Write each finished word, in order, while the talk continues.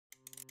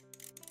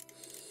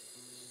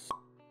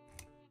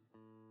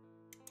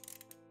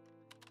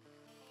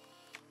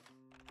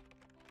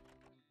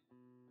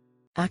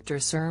Actor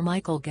Sir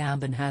Michael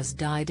Gambon has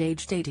died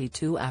aged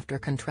 82 after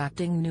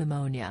contracting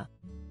pneumonia.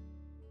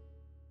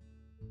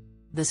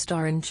 The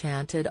star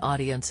enchanted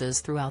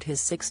audiences throughout his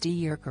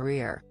 60-year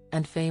career,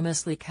 and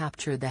famously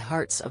captured the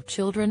hearts of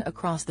children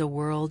across the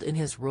world in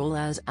his role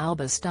as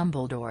Albus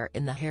Dumbledore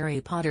in the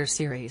Harry Potter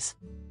series.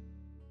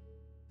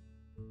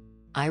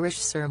 Irish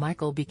Sir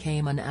Michael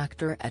became an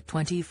actor at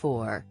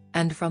 24,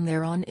 and from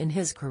there on in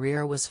his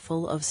career was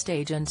full of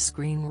stage and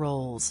screen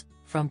roles,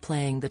 from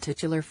playing the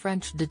titular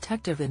French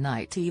detective in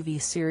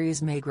ITV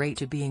series Maigret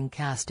to being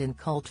cast in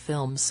cult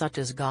films such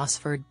as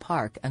Gosford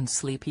Park and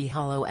Sleepy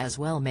Hollow, as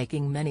well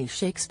making many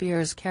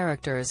Shakespeare's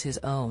characters his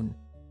own.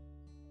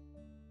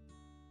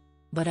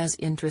 But as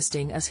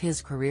interesting as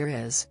his career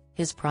is,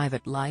 his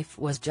private life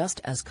was just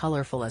as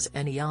colourful as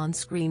any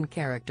on-screen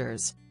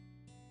characters.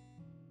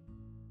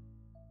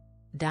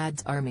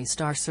 Dad's Army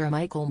star Sir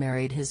Michael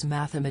married his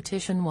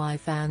mathematician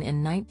wife Anne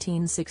in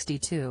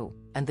 1962,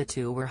 and the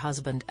two were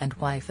husband and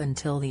wife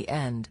until the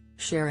end,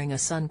 sharing a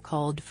son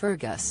called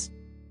Fergus.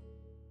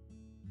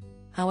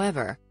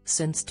 However,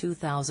 since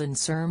 2000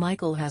 Sir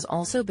Michael has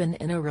also been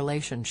in a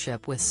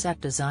relationship with set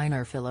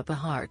designer Philippa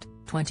Hart,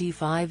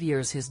 25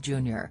 years his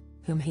junior,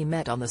 whom he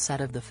met on the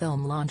set of the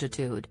film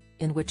Longitude,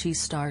 in which he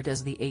starred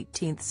as the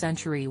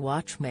 18th-century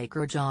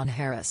watchmaker John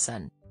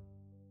Harrison.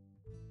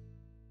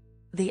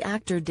 The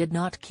actor did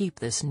not keep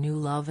this new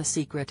love a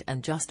secret,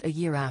 and just a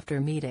year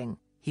after meeting,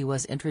 he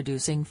was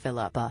introducing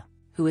Philippa,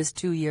 who is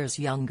 2 years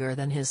younger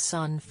than his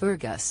son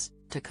Fergus,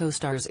 to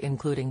co-stars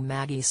including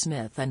Maggie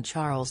Smith and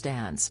Charles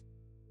Dance.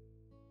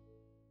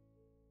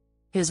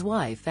 His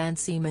wife Anne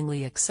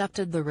seemingly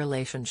accepted the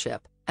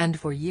relationship, and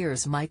for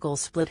years Michael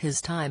split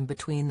his time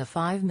between the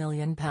 £5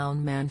 million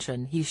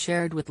mansion he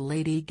shared with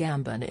Lady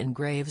Gambon in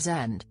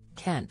Gravesend,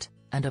 Kent,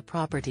 and a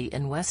property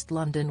in West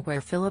London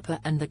where Philippa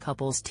and the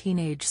couple's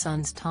teenage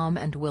sons Tom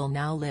and Will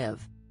now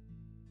live.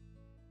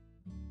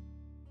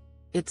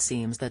 It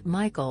seems that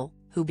Michael,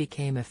 who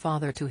became a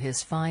father to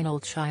his final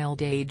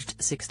child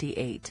aged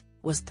 68,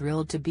 was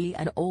thrilled to be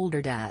an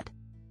older dad.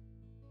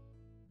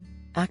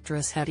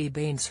 Actress Hetty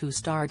Baines, who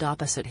starred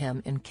opposite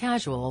him in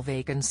Casual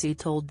Vacancy,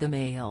 told the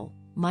Mail,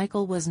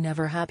 "Michael was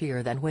never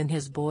happier than when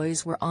his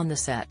boys were on the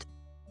set.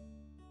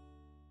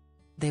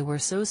 They were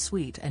so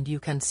sweet and you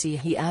can see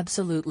he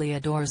absolutely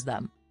adores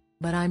them.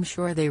 But I'm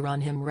sure they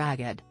run him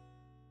ragged."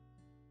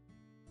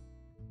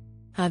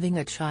 Having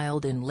a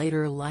child in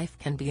later life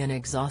can be an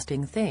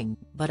exhausting thing,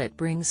 but it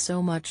brings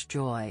so much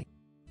joy.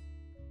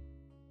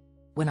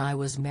 "When I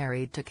was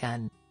married to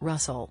Ken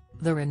Russell,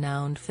 the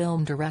renowned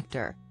film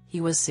director, he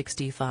was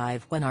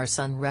 65 when our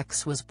son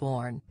Rex was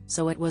born,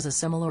 so it was a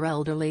similar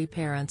elderly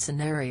parent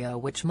scenario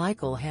which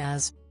Michael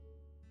has.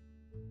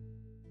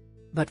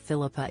 But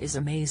Philippa is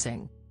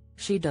amazing.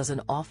 She does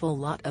an awful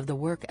lot of the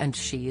work and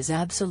she's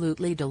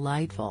absolutely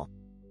delightful."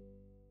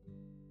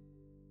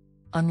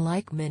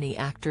 Unlike many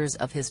actors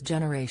of his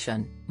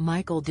generation,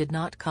 Michael did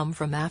not come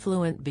from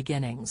affluent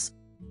beginnings.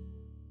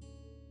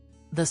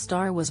 The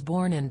star was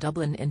born in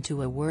Dublin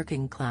into a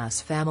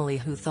working-class family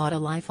who thought a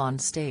life on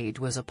stage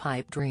was a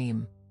pipe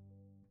dream.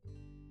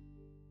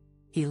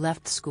 He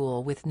left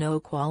school with no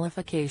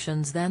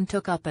qualifications, then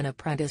took up an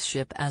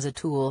apprenticeship as a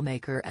tool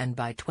maker, and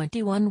by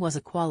 21 was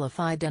a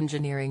qualified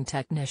engineering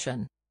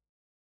technician.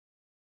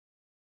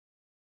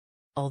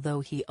 Although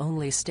he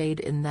only stayed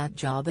in that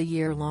job a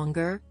year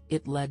longer,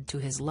 it led to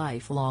his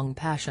lifelong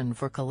passion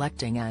for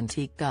collecting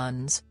antique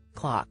guns,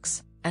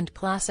 clocks, and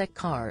classic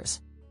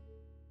cars.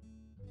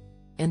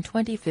 In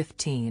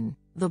 2015,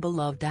 the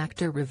beloved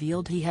actor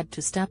revealed he had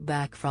to step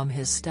back from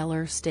his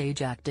stellar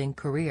stage acting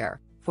career,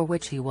 for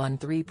which he won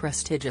 3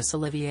 prestigious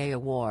Olivier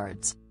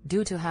Awards,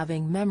 due to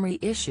having memory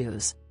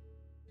issues.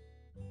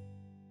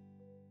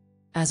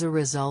 As a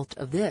result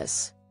of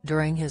this,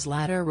 during his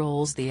latter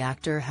roles the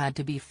actor had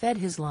to be fed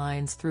his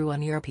lines through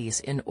an earpiece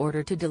in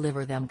order to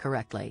deliver them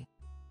correctly.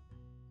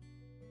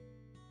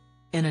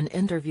 In an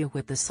interview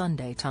with the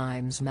Sunday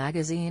Times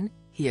magazine,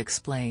 he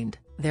explained,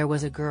 "There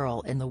was a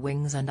girl in the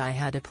wings and I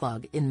had a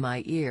plug in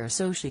my ear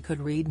so she could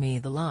read me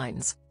the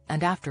lines,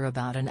 and after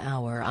about an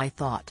hour I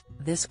thought,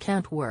 this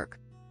can't work.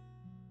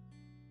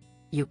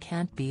 You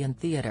can't be in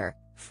theater,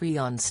 free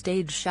on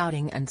stage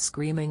shouting and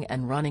screaming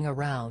and running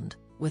around,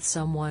 with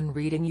someone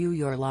reading you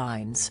your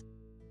lines."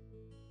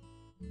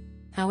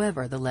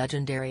 However, the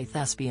legendary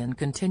thespian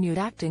continued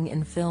acting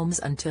in films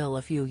until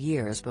a few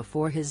years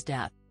before his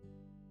death.